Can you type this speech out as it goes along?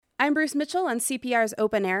I'm Bruce Mitchell on CPR's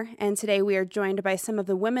Open Air, and today we are joined by some of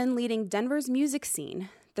the women leading Denver's music scene.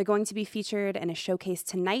 They're going to be featured in a showcase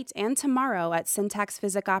tonight and tomorrow at Syntax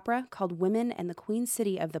Physic Opera called Women and the Queen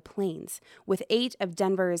City of the Plains, with 8 of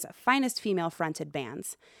Denver's finest female-fronted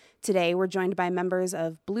bands. Today, we're joined by members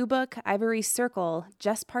of Blue Book, Ivory Circle,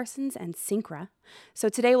 Jess Parsons, and Syncra. So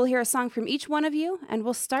today we'll hear a song from each one of you, and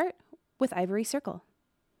we'll start with Ivory Circle.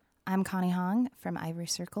 I'm Connie Hong from Ivory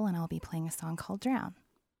Circle, and I'll be playing a song called Drown.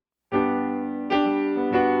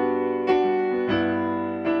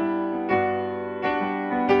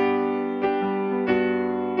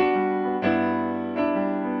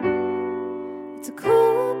 It's a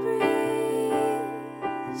cool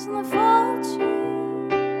breeze in the fall trees,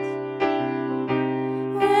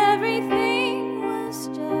 where everything was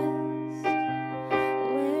just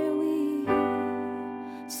where we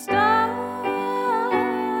started from.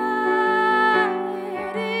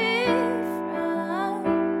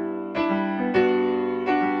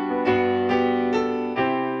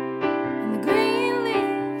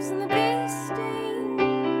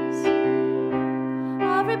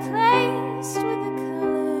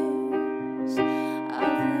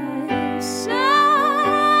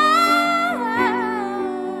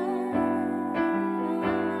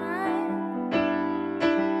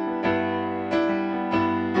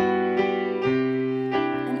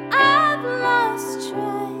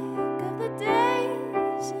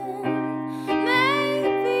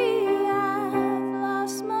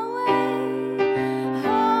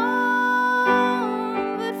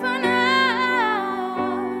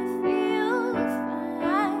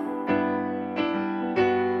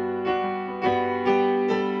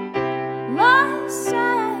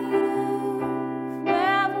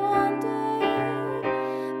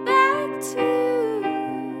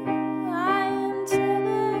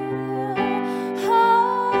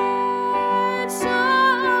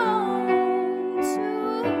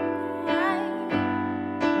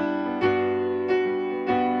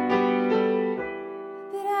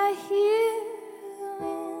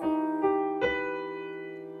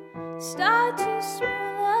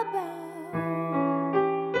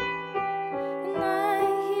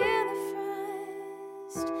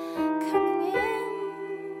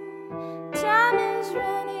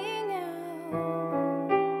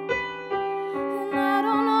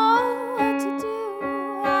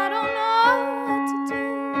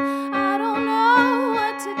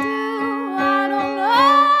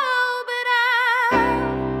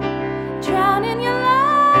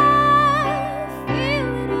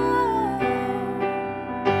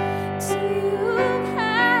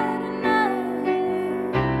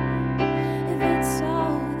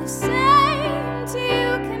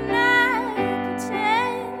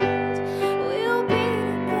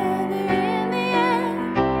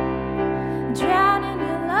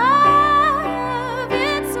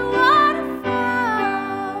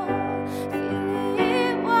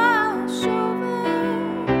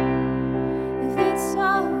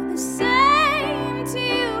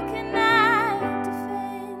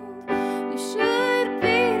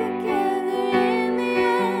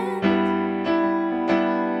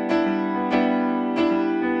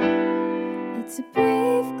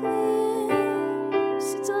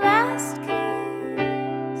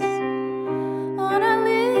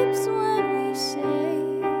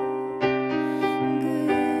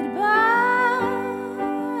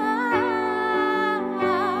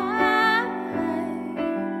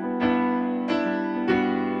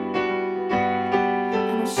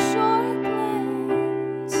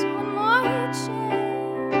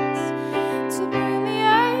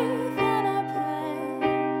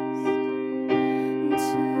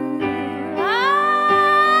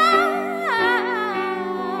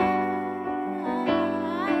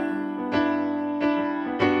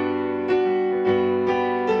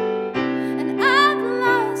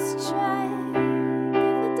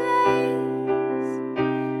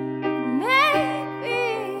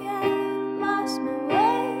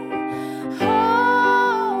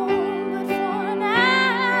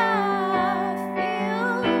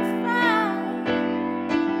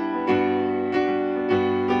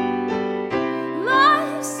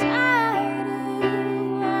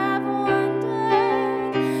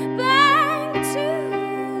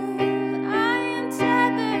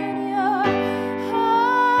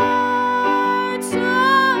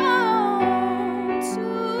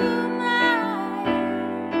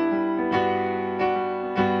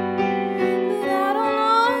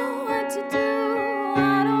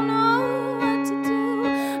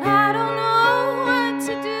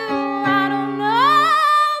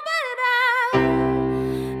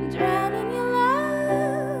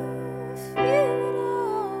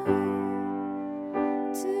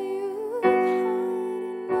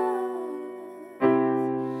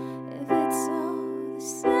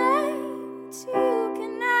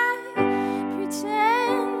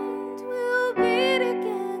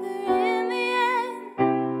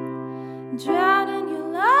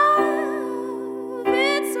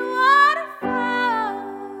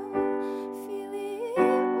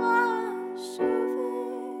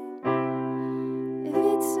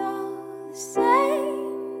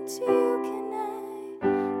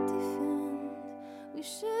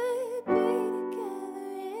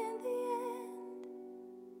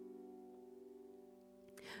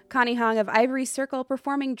 Connie Hong of Ivory Circle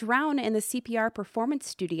performing Drown in the CPR Performance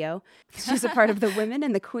Studio. She's a part of the Women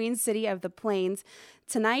in the Queen City of the Plains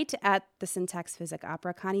tonight at the Syntax Physic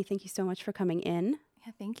Opera. Connie, thank you so much for coming in.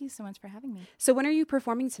 Yeah, thank you so much for having me. So when are you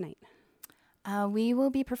performing tonight? We will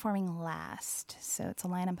be performing last, so it's a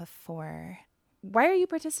lineup of 4. Why are you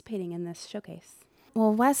participating in this showcase?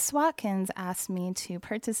 Well, Wes Watkins asked me to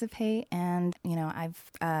participate, and,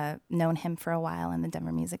 I've known him for a while in the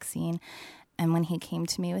Denver music scene. And when he came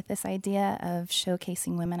to me with this idea of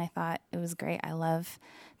showcasing women, I thought it was great. I love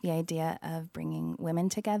the idea of bringing women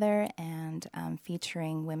together and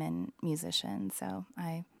featuring women musicians. So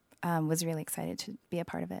I was really excited to be a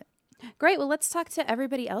part of it. Great. Well, let's talk to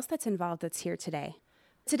everybody else that's involved that's here today.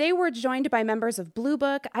 Today, we're joined by members of Blue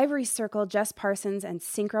Book, Ivory Circle, Jess Parsons, and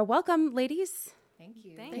Synchro. Welcome, ladies. Thank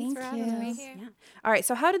you. Thanks for having me here. Yeah. All right.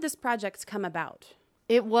 So how did this project come about?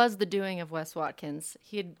 It was the doing of Wes Watkins.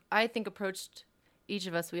 He had, I think, approached each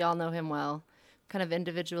of us, we all know him well, kind of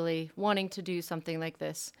individually, wanting to do something like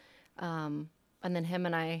this. And then him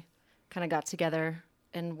and I kind of got together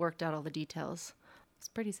and worked out all the details. It's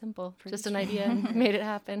pretty simple. Just an idea and made it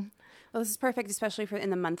happen. Well, this is perfect, especially for in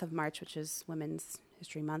the month of March, which is Women's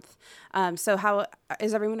History Month. So how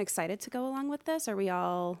is everyone excited to go along with this? Are we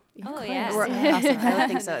all? Oh, yes. Awesome. I would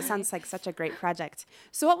think so. It sounds like such a great project.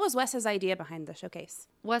 So what was Wes's idea behind the showcase?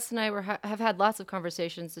 Wes and I have had lots of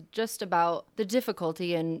conversations just about the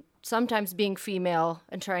difficulty in sometimes being female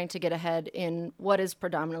and trying to get ahead in what is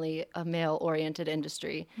predominantly a male-oriented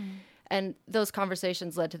industry. And those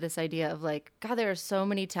conversations led to this idea of like, God, there are so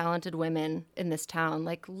many talented women in this town.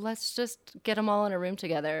 Like, let's just get them all in a room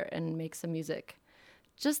together and make some music.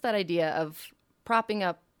 Just that idea of propping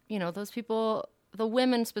up, those people, the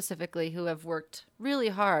women specifically, who have worked really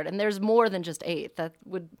hard. And there's more than just 8. That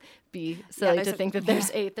would be silly to think that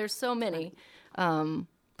there's 8. There's so many.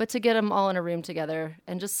 But to get them all in a room together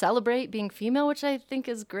and just celebrate being female, which I think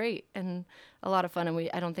is great and a lot of fun. And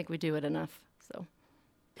I don't think we do it enough.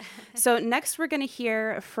 So next we're going to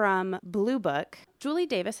hear from Blue Book. Julie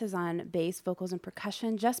Davis is on bass, vocals, and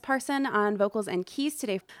percussion. Jess Parson on vocals and keys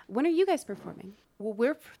today. When are you guys performing? Well,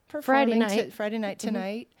 we're performing Friday night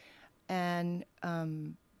tonight, and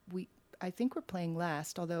I think we're playing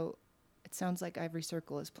last, although it sounds like Ivory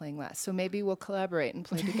Circle is playing last. So maybe we'll collaborate and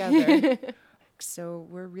play together. So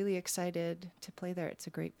we're really excited to play there. It's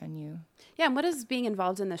a great venue. Yeah, and what does being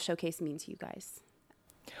involved in the showcase mean to you guys?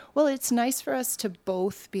 Well, it's nice for us to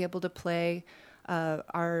both be able to play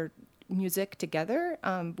our music together.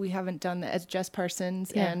 We haven't done that as Jess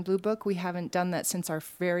Parsons and Blue Book. We haven't done that since our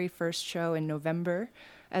very first show in November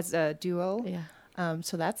as a duo. Yeah.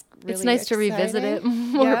 So that's really It's nice exciting. to revisit it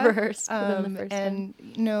more rehearsed than the first time.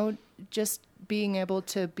 And, just being able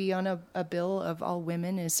to be on a bill of all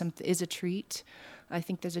women is a treat. I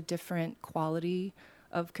think there's a different quality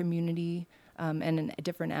of community and a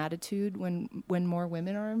different attitude when more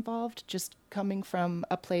women are involved. Just coming from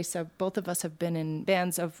a place of both of us have been in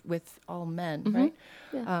bands with all men, right?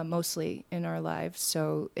 Yeah. Mostly in our lives.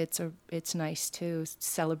 So it's nice to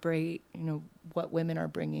celebrate, what women are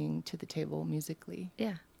bringing to the table musically.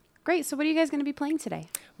 Yeah. Great. So what are you guys going to be playing today?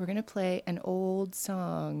 We're going to play an old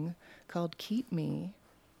song called "Keep Me."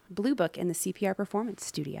 Blue Book in the CPR Performance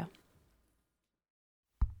Studio.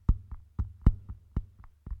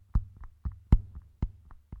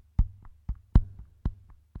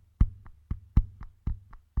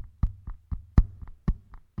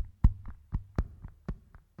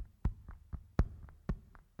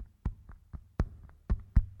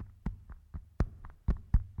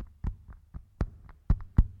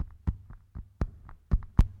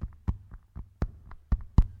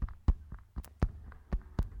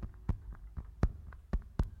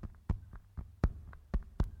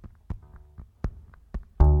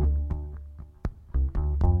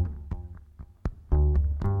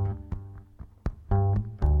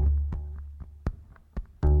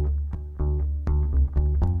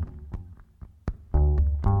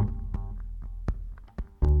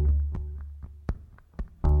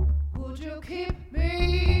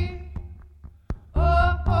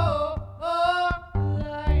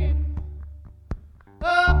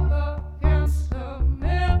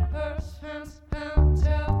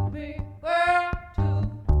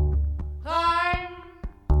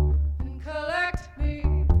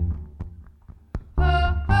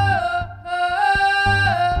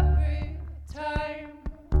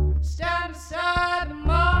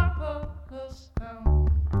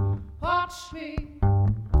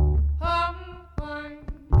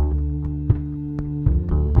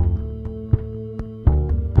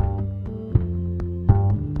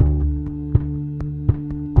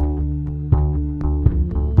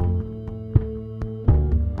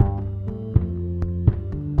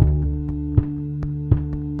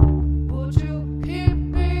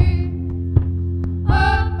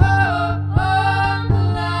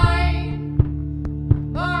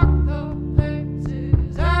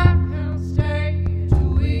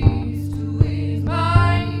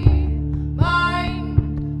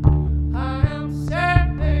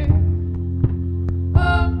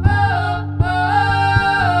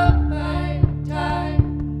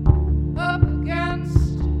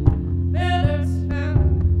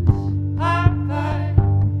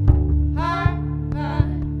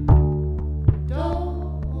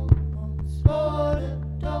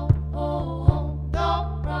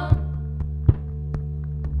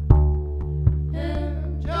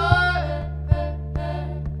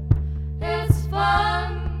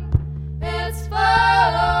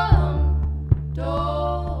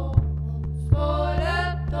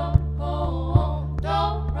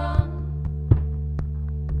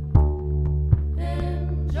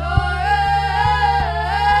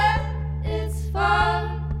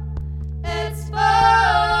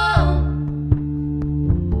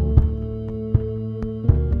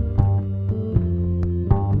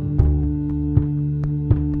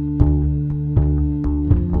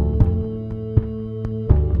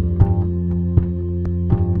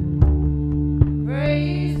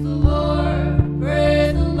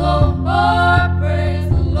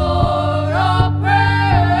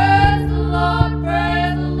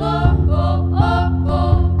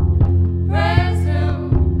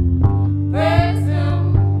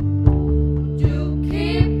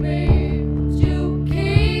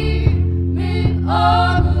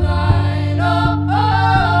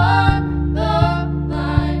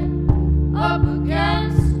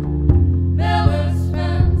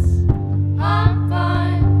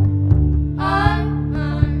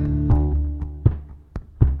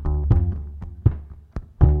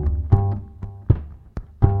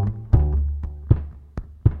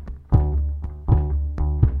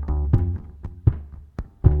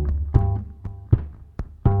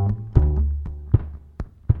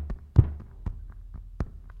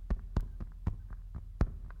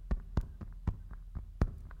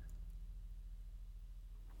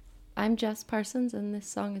 I'm Jess Parsons, and this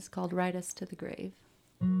song is called Ride Us to the Grave.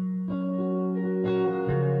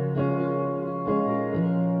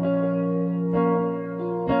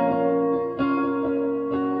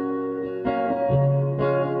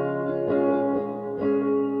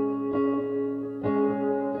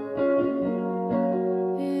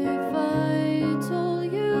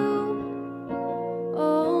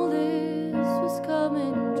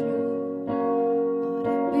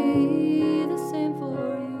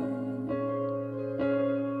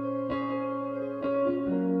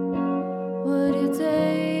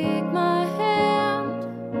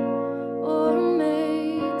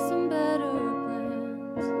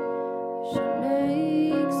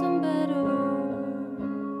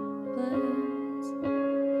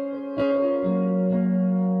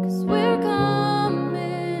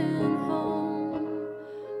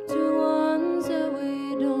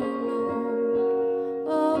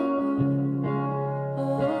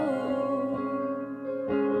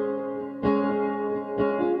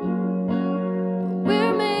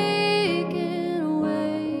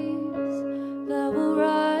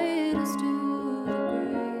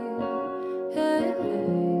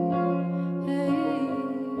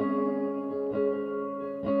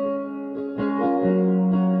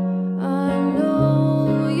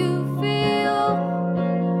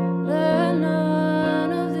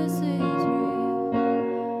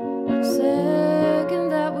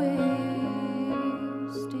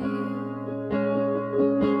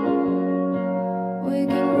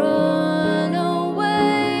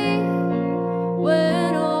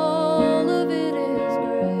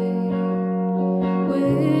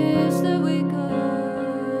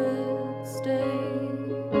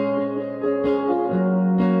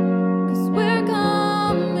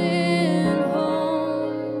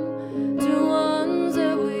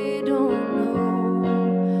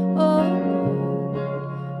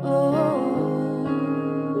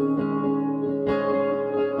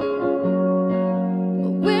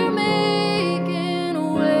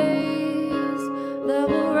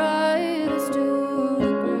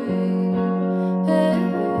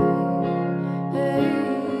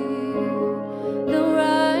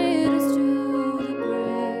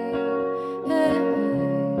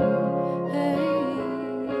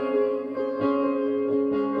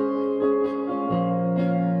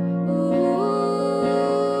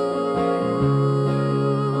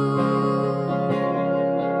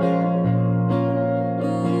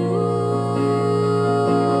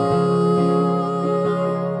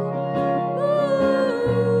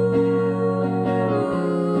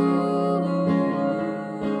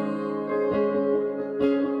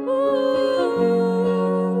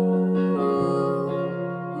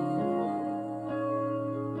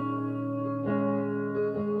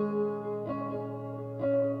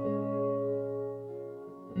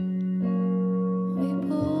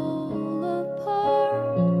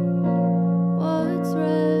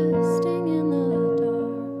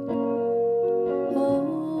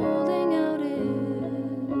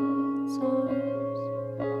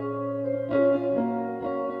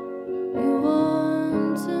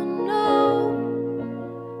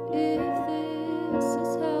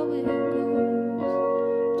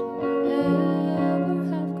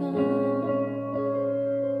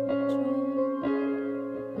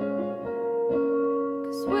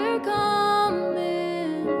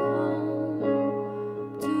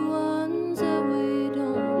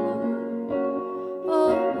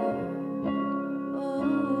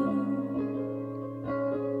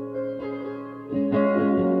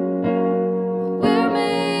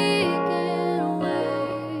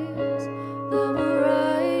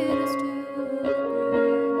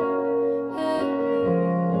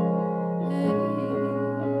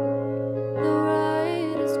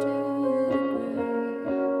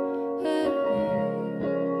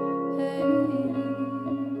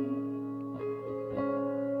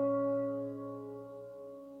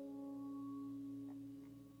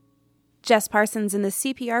 Jess Parsons in the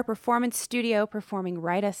CPR Performance Studio performing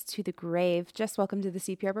Ride Us to the Grave. Jess, welcome to the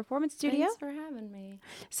CPR Performance Studio. Thanks for having me.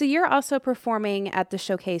 So you're also performing at the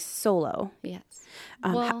showcase solo. Yes.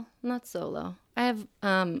 Well, not solo. I have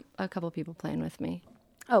a couple people playing with me.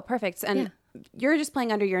 Oh, perfect. And you're just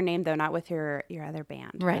playing under your name, though, not with your other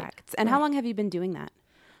band. Right. Correct? And how long have you been doing that?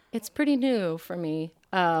 It's pretty new for me.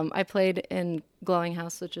 I played in Glowing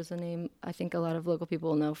House, which is a name I think a lot of local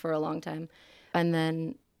people will know, for a long time. And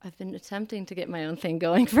then I've been attempting to get my own thing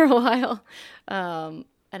going for a while. And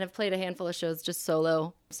I've played a handful of shows just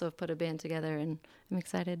solo. So I've put a band together and I'm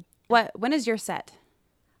excited. When is your set?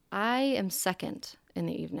 I am second in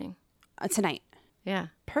the evening. Tonight. Yeah.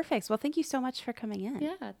 Perfect. Well, thank you so much for coming in.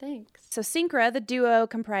 Yeah, thanks. So Syncra, the duo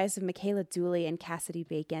comprised of Michaela Dooley and Cassidy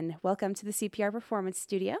Bacon. Welcome to the CPR Performance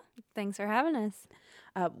Studio. Thanks for having us.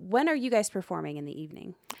 When are you guys performing in the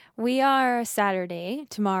evening? We are Saturday,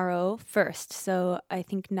 tomorrow, 1st, so I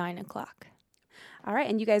think 9 o'clock. All right,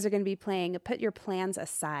 and you guys are going to be playing Put Your Plans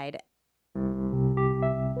Aside.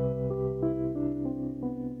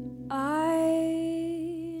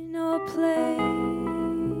 I know a place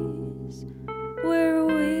where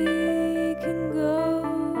we can go,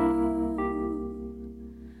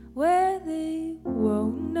 where they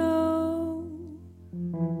won't know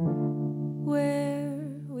where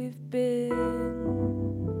we've been.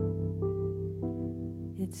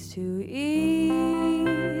 It's too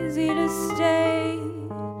easy to stay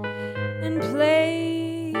and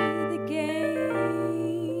play the game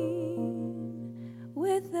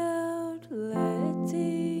without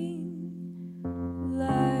letting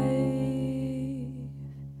life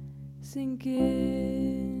sink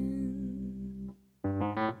in.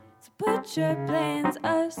 So put your plans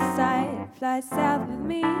aside, fly south with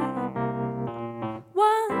me.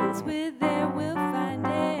 Once we're there, we'll find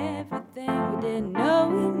everything we didn't know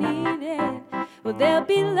we needed. Well, there'll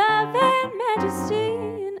be love and majesty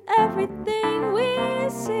in everything we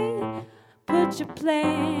see. Put your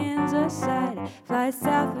plans aside, fly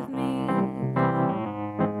south with me.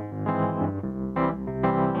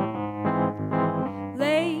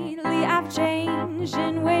 Lately I've changed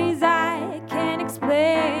in ways I can't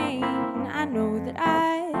explain. I know that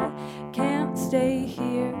I can't stay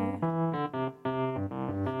here.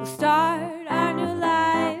 We'll start our new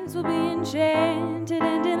lives, we'll be enchanted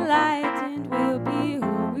and enlightened. We'll be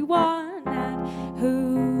who we want, not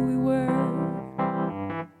who we were.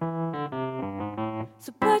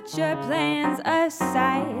 So put your plans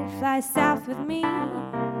aside, fly south with me.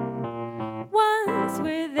 Once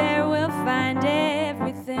we're there, we'll find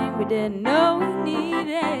everything we didn't know we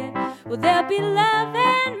needed. Well, there'll be love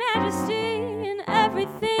and majesty in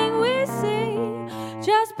everything we see.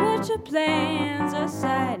 Just put your plans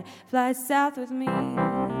aside, fly south with me.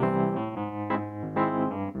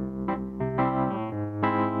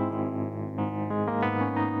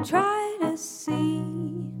 Try to see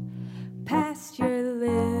past your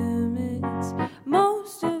limits.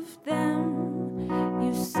 Most of them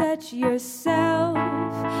you set yourself,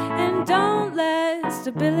 and don't let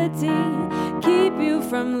stability keep you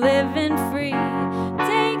from living free.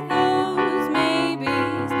 Take those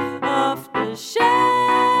maybes off the shelf.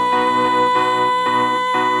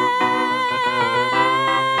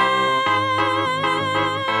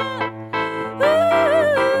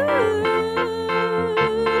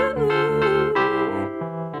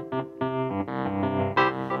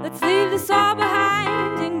 Let's leave this all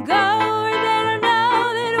behind and go where they don't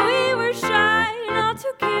know that we were shy and all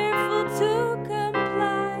too careful to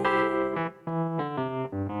comply.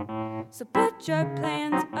 So put your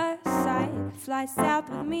plans aside, fly south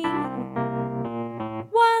with me.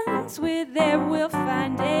 Once we're there, we'll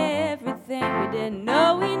find everything we didn't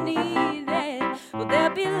know we needed. Well,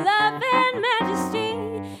 there'll be love and majesty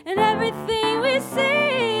in everything we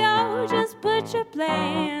see. Oh, just put your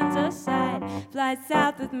plans aside, fly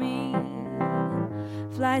south with me.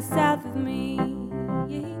 Fly south with me,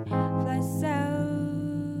 yeah, fly south.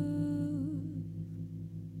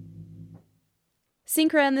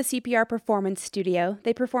 Syncra and the CPR Performance Studio.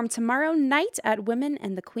 They perform tomorrow night at Women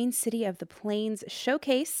and the Queen City of the Plains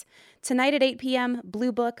Showcase. Tonight at 8 p.m.,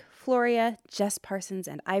 Blue Book, Floria, Jess Parsons,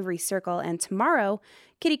 and Ivory Circle. And tomorrow,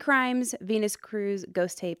 Kitty Crimes, Venus Cruise,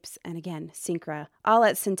 Ghost Tapes, and again, Syncra, all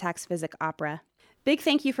at Syntax Physic Opera. Big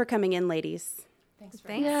thank you for coming in, ladies. Thanks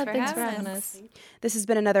for having us. This has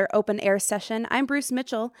been another Open Air session. I'm Bruce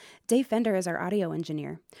Mitchell. Dave Fender is our audio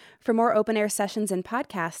engineer. For more Open Air sessions and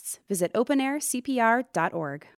podcasts, visit openaircpr.org.